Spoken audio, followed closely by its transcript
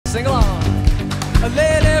Sing along.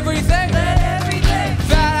 Let everything that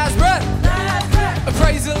has breath,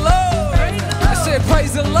 praise the Lord. I said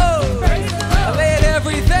praise the Lord. Let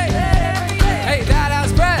everything, hey, that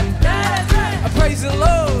has breath, praise the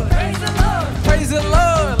Lord. Praise the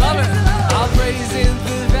Lord. Love it. I'll praise in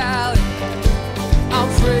the valley.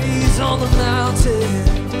 I'll praise on the mountain.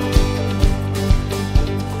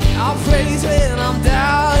 I'll praise when I'm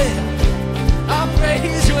doubting. I'll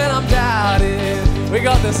praise when I'm doubting. We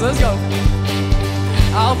got this, let's go.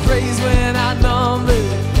 I'll praise when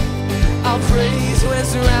outnumbered. I'll praise when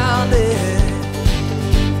surrounded.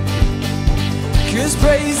 'Cause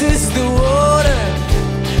praise is the water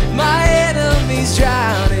my enemies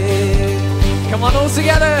drowning. Come on, all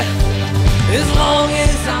together. As long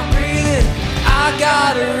as I'm breathing, I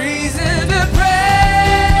got a reason to praise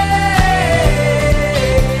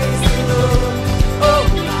the Lord. Oh,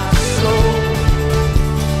 my soul.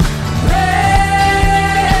 Praise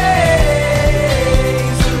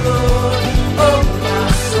the Lord. Oh, my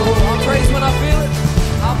soul. I'll praise when I feel it.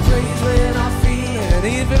 I'll praise when I feel it,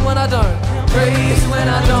 even when I don't. Praise when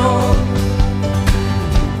I don't.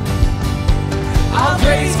 I'll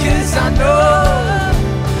praise 'cause I know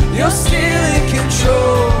you're still in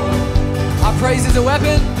control. Our praise is a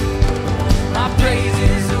weapon. My praise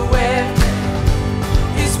is a weapon.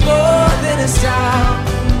 It's more than a sound.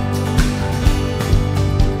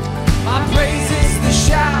 My praise is the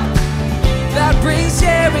shout that brings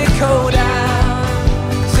Jericho down.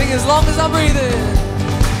 Sing as long as I'm breathing.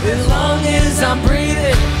 As long as I'm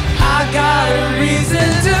breathing, I got a reason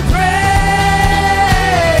to praise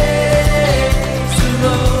the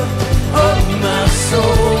Lord. Oh, my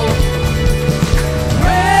soul.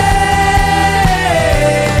 Praise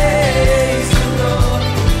the Lord.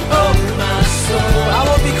 Oh, my soul. I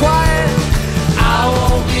won't be quiet. I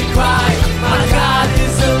won't be quiet. My God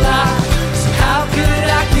is alive. So how could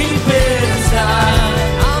I keep it inside?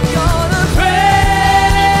 I'm gonna praise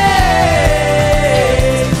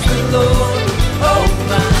the Lord. Oh,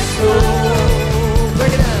 my soul.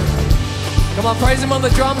 Break it down. Come on, praise him on the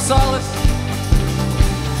drum, Silas.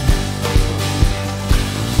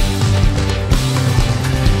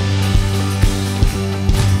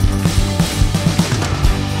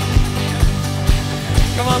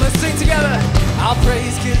 Come on, let's sing together. I'll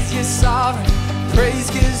praise 'cause you're sovereign. Praise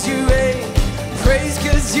 'cause you reign. Praise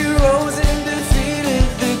 'cause you rose and defeated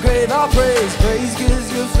the grave. I'll praise 'cause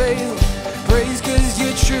you're faithful. Praise 'cause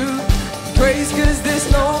you're true. Praise 'cause there's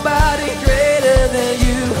nobody greater than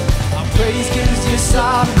you. I'll praise 'cause you're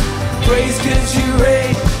sovereign. Praise 'cause you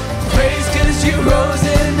reign. Praise 'cause you rose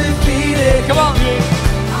and defeated. Come on.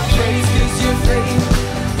 I'll praise 'cause you're faithful.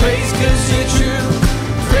 Praise 'cause you're true.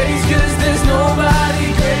 Praise 'cause there's nobody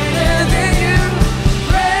greater than you.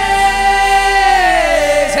 Praise,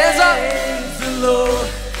 hands up. Praise the Lord,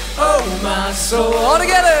 oh my soul. All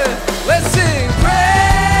together, let's sing. Praise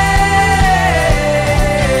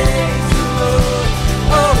the Lord,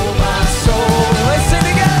 oh my soul. Let's sing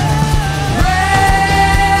together. Praise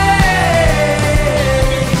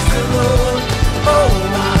the Lord, oh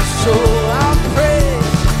my soul. I'll praise.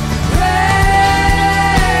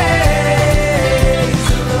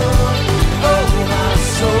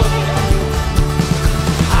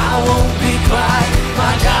 I won't be quiet,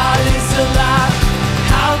 my God is alive.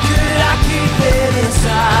 How could I keep it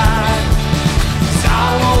inside? So I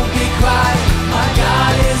won't be quiet, my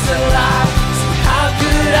God is alive. So how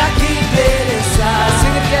could I keep it inside?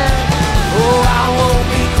 Sing it again. Oh, I won't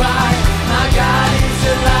be quiet, my God is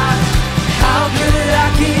alive. How could I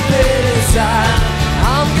keep it inside?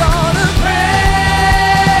 I'm gonna praise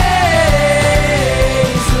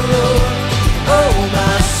the Lord, oh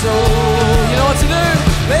my soul. You know what to do?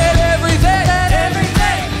 Let everything that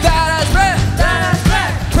has breath,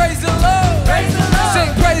 praise the Lord.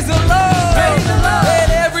 Sing praise the Lord. Let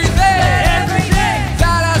everything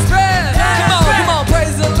that has breath, come on,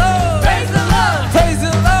 praise the Lord. Praise the Lord.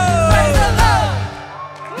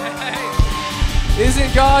 Hey,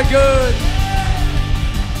 isn't God good?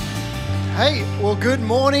 Hey, well, good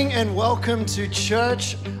morning and welcome to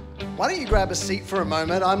church. Why don't you grab a seat for a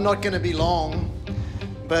moment? I'm not going to be long,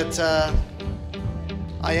 but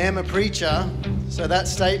I am a preacher, so that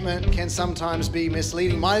statement can sometimes be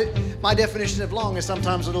misleading. My definition of long is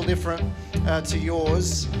sometimes a little different to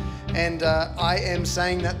yours, and I am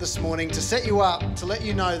saying that this morning to set you up, to let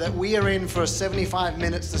you know that we are in for 75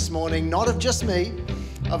 minutes this morning, not of just me,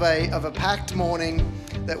 of a packed morning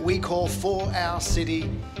that we call 4 Our City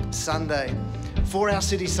Sunday. 4 Our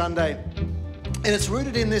City Sunday. And it's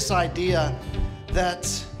rooted in this idea that,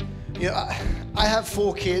 you know, I have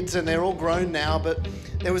 4 kids and they're all grown now, but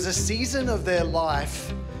there was a season of their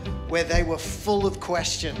life where they were full of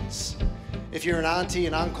questions. If you're an auntie,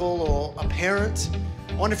 an uncle, or a parent,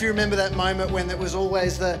 I wonder if you remember that moment when it was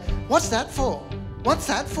always the, what's that for? What's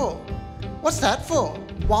that for? What's that for?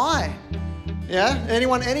 Why? Yeah?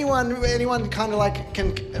 Anyone kind of like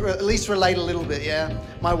can at least relate a little bit, yeah?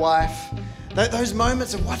 My wife. Those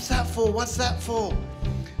moments of what's that for? What's that for?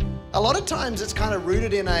 A lot of times it's kind of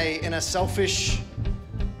rooted in a selfish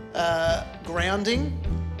grounding.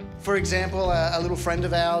 For example, a little friend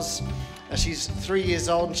of ours, she's 3 years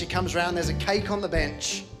old and she comes around, there's a cake on the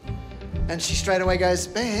bench and she straight away goes,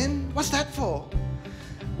 Ben, what's that for?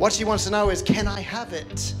 What she wants to know is, can I have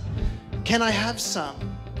it? Can I have some?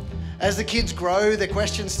 As the kids grow, their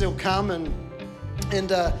questions still come and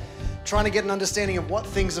trying to get an understanding of what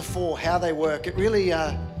things are for, how they work. It really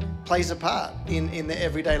plays a part in their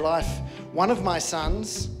everyday life. One of my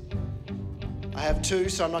sons, I have two,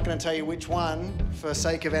 so I'm not going to tell you which one for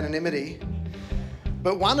sake of anonymity,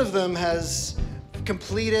 but one of them has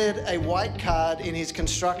completed a white card in his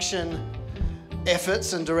construction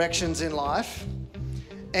efforts and directions in life.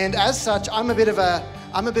 And as such, I'm a bit of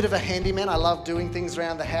a handyman. I love doing things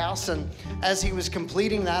around the house. And as he was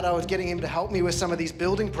completing that, I was getting him to help me with some of these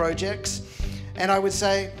building projects. And I would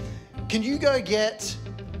say, can you go get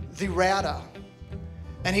the router?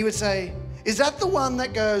 And he would say, is that the one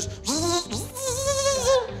that goes?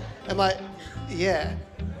 I'm like, yeah.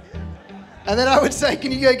 And then I would say,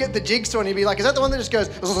 can you go get the jigsaw? And he'd be like, is that the one that just goes?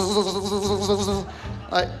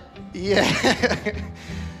 Like, yeah.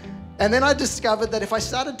 And then I discovered that if I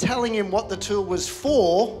started telling him what the tool was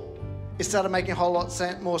for, it started making a whole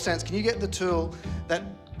lot more sense. Can you get the tool that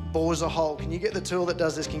bores a hole? Can you get the tool that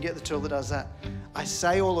does this? Can you get the tool that does that? I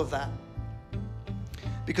say all of that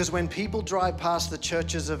because when people drive past the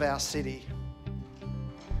churches of our city,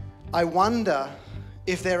 I wonder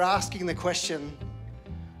if they're asking the question,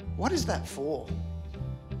 what is that for?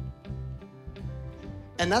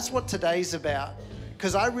 And that's what today's about.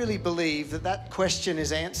 Because I really believe that question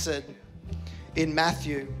is answered in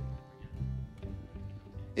Matthew.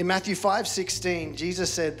 In Matthew 5:16,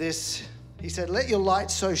 Jesus said this. He said, let your light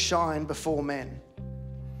so shine before men,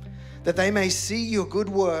 that they may see your good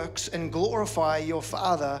works and glorify your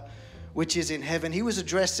Father which is in heaven. He was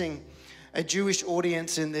addressing a Jewish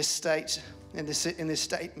audience in this statement.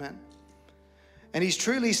 And he's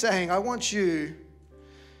truly saying, I want you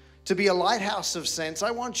to be a lighthouse of sense.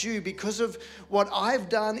 I want you, because of what I've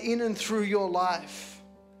done in and through your life,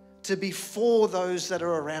 to be for those that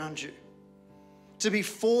are around you, to be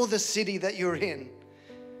for the city that you're in.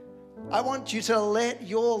 I want you to let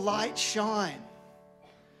your light shine.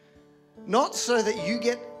 Not so that you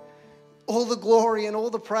get all the glory and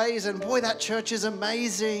all the praise, and boy, that church is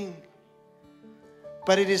amazing.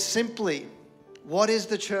 But it is simply, what is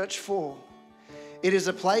the church for? It is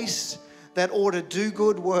a place that ought to do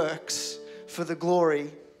good works for the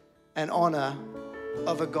glory and honor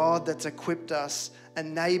of a God that's equipped us,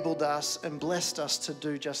 enabled us, and blessed us to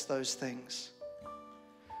do just those things.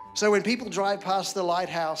 So when people drive past the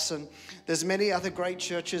Lighthouse, and there's many other great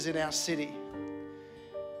churches in our city,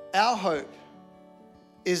 our hope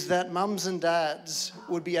is that mums and dads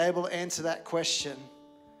would be able to answer that question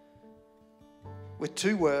with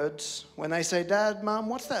two words. When they say, Dad, Mum,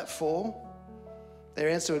 what's that for? Their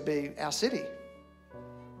answer would be, our city.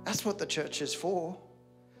 That's what the church is for.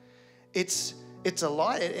 It's a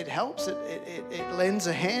light. It helps. It lends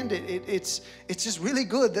a hand. It's just really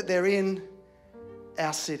good that they're in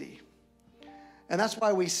our city. And that's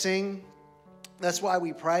why we sing. That's why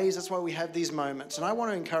we praise. That's why we have these moments. And I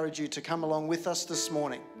want to encourage you to come along with us this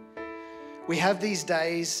morning. We have these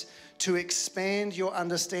days to expand your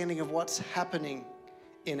understanding of what's happening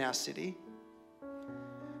in our city,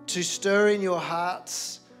 to stir in your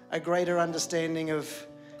hearts a greater understanding of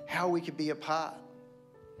how we could be a part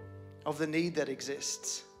of the need that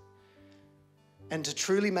exists, and to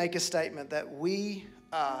truly make a statement that we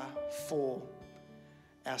are for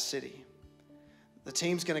our city. The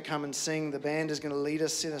team's going to come and sing. The band is going to lead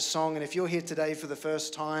us in a song. And if you're here today for the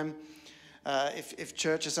first time, if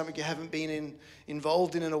church is something you haven't been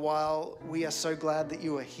involved in a while, we are so glad that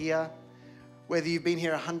you are here. Whether you've been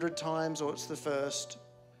here 100 times or it's the first,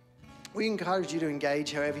 we encourage you to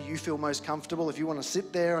engage however you feel most comfortable. If you want to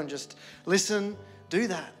sit there and just listen, do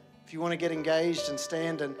that. If you want to get engaged and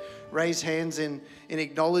stand and raise hands in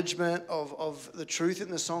acknowledgement of the truth in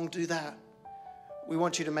the song, do that. We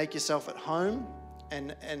want you to make yourself at home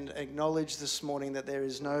and acknowledge this morning that there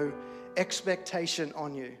is no expectation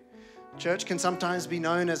on you. Church can sometimes be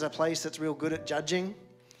known as a place that's real good at judging,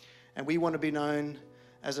 and we want to be known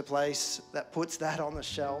as a place that puts that on the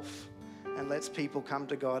shelf and lets people come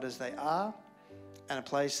to God as they are, and a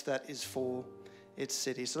place that is for its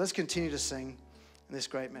city. So let's continue to sing this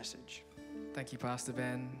great message. Thank you, Pastor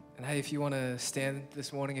Ben. And hey, if you want to stand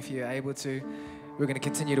this morning, if you're able to, we're going to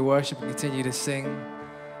continue to worship and continue to sing,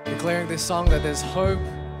 declaring this song that there's hope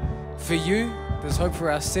for you, there's hope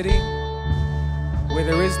for our city. Where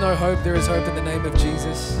there is no hope, there is hope in the name of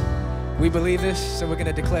Jesus. We believe this, so we're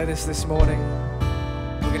going to declare this morning.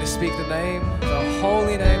 We're going to speak the name, the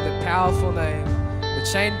holy name, the powerful name, the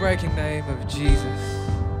chain-breaking name of Jesus.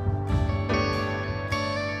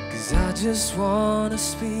 I just want to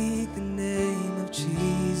speak the name of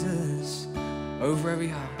Jesus over every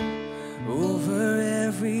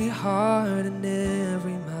heart and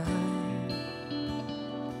every mind.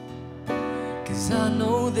 'Cause I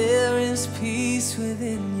know there is peace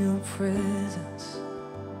within your presence.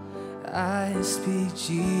 I speak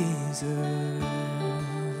Jesus.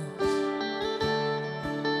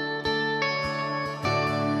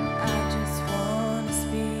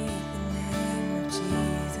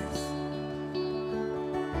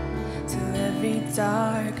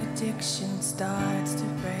 Dark addiction starts to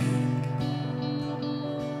break,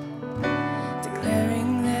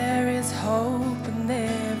 declaring there is hope and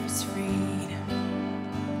there is freedom.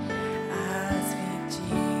 I speak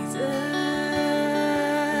Jesus.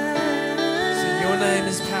 So your name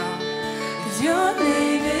is power. 'Cause your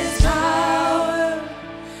name is power,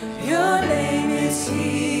 your name is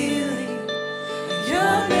healing,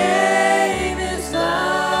 your name is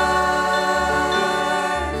love.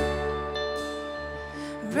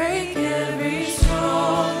 Break every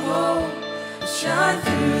stronghold, shine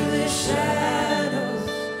through the shadows,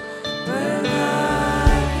 burn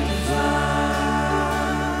like a fire.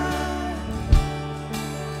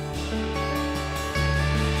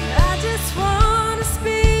 I just want to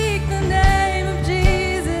speak the name of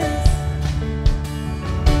Jesus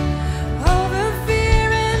over fear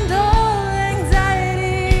and all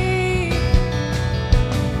anxiety,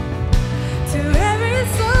 to every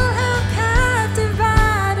soul held captive by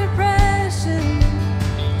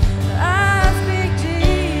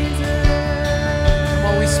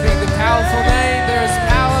powerful name, there is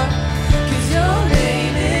power. 'Cause your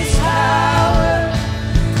name is power,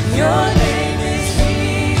 your name is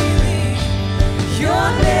healing, your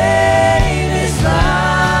name is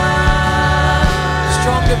life.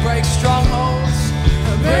 Strong to break strongholds.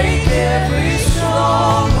 Break every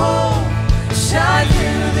stronghold, shine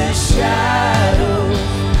through the shadows,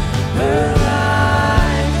 burn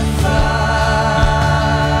like a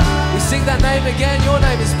fire. We sing that name again. Your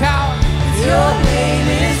name is power. Your name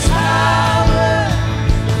is power,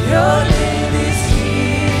 your name is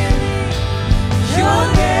healing, your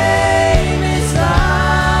name is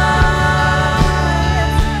life.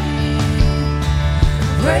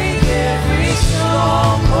 Break every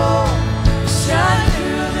stronghold, shine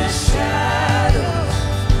through the shadows,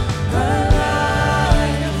 burn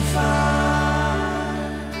like a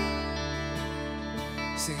fire.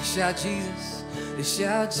 Sing, shout Jesus. They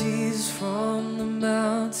shout Jesus from the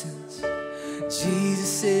mountains,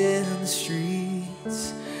 Jesus in the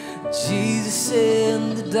streets, Jesus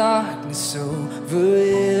in the darkness over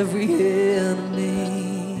every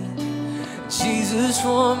enemy. Jesus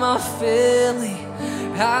for my family,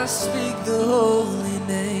 I speak the holy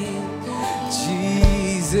name,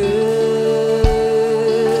 Jesus.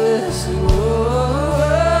 Oh,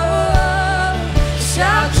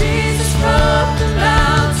 shout Jesus from the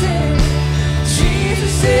mountain,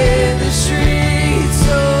 Jesus in the streets,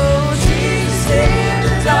 oh Jesus in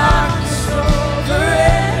the darkness over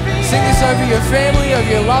every. Sing this over your family, over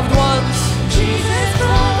your loved ones. Jesus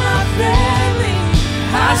for my family,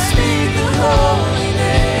 I speak the holy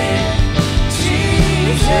name,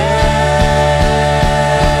 Jesus.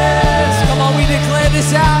 Come on, we declare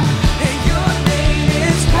this out. And your name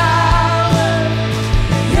is power,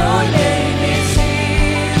 your name is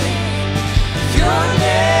healing, your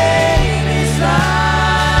name is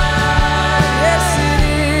life. Yes, it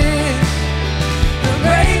is.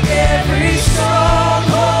 Break every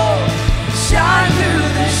stronghold, shine through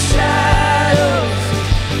the shadows,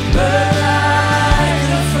 burn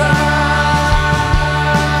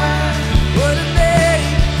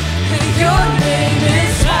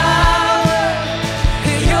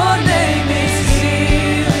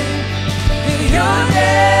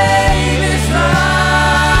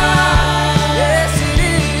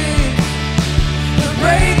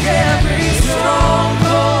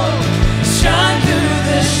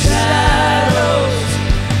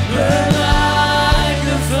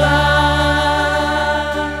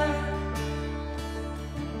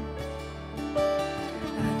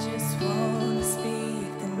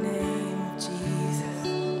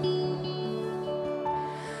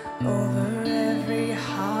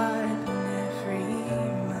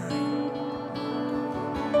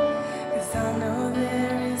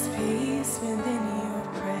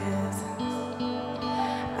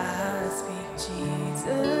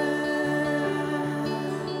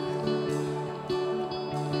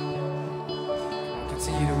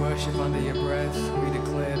worship under your breath. We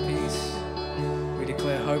declare peace. We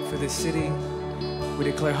declare hope for this city. We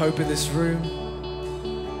declare hope in this room.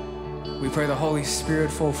 We pray the Holy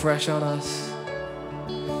Spirit fall fresh on us.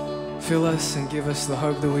 Fill us and give us the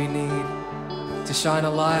hope that we need to shine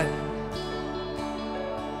a light.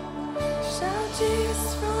 Shout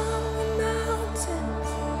Jesus from the mountains,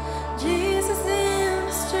 Jesus in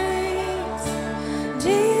the streets,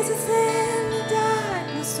 Jesus in the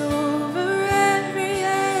darkness over every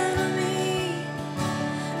enemy.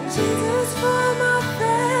 Jesus for my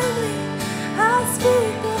family, I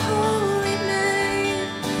speak the holy name,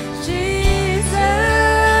 Jesus.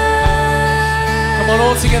 Come on,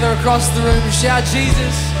 all together across the room, shout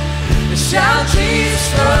Jesus. Shout Jesus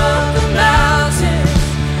from the mountains,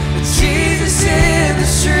 Jesus in the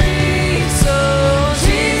streets, oh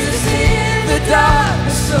Jesus in the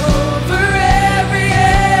darkness over every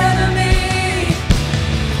enemy.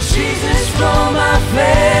 Jesus from my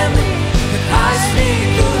family, and I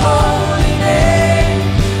speak the holy name,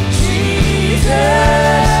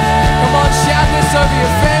 Jesus. Come on, shout this over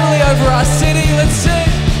your family, over our city. Let's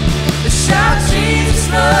sing. Shout Jesus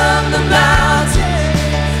from the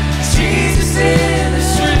mountains, Jesus in the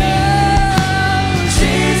streets,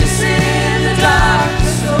 Jesus in the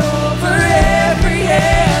darkness over every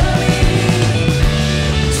enemy.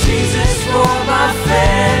 Jesus for my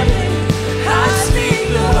family, I speak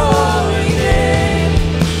the holy name,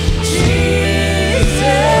 Jesus.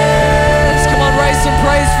 Come on, raise some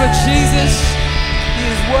praise for Jesus. He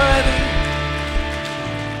is worthy.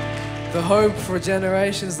 The hope for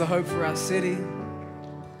generations, the hope for our city.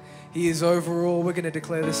 He is overall. We're going to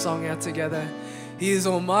declare this song out together. He is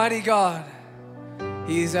Almighty God.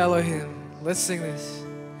 He is Elohim. Let's sing this.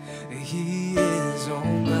 He is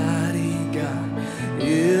Almighty God,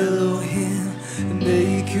 Elohim,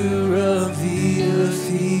 maker of the earth.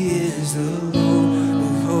 He is the Lord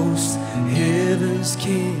of hosts, heaven's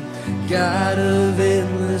King, God of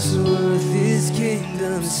endless worth. His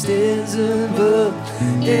kingdom stands above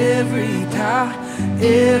every power,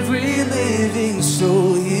 every living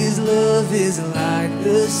soul. His love is like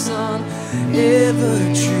the sun,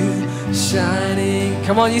 ever true, shining.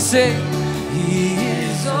 Come on, you sing. He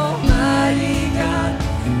is Almighty God,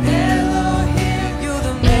 Elohim. You're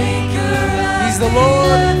the maker of He's the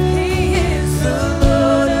Lord. He is the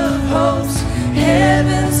Lord of hosts,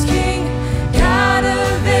 heaven's King, God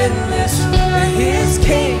of endless worth. His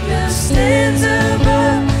kingdom stands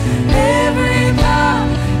above every power,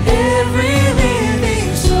 every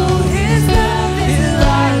living soul. His love is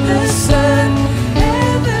like the sun,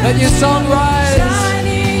 Let your song rise.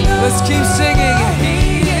 Let's keep singing.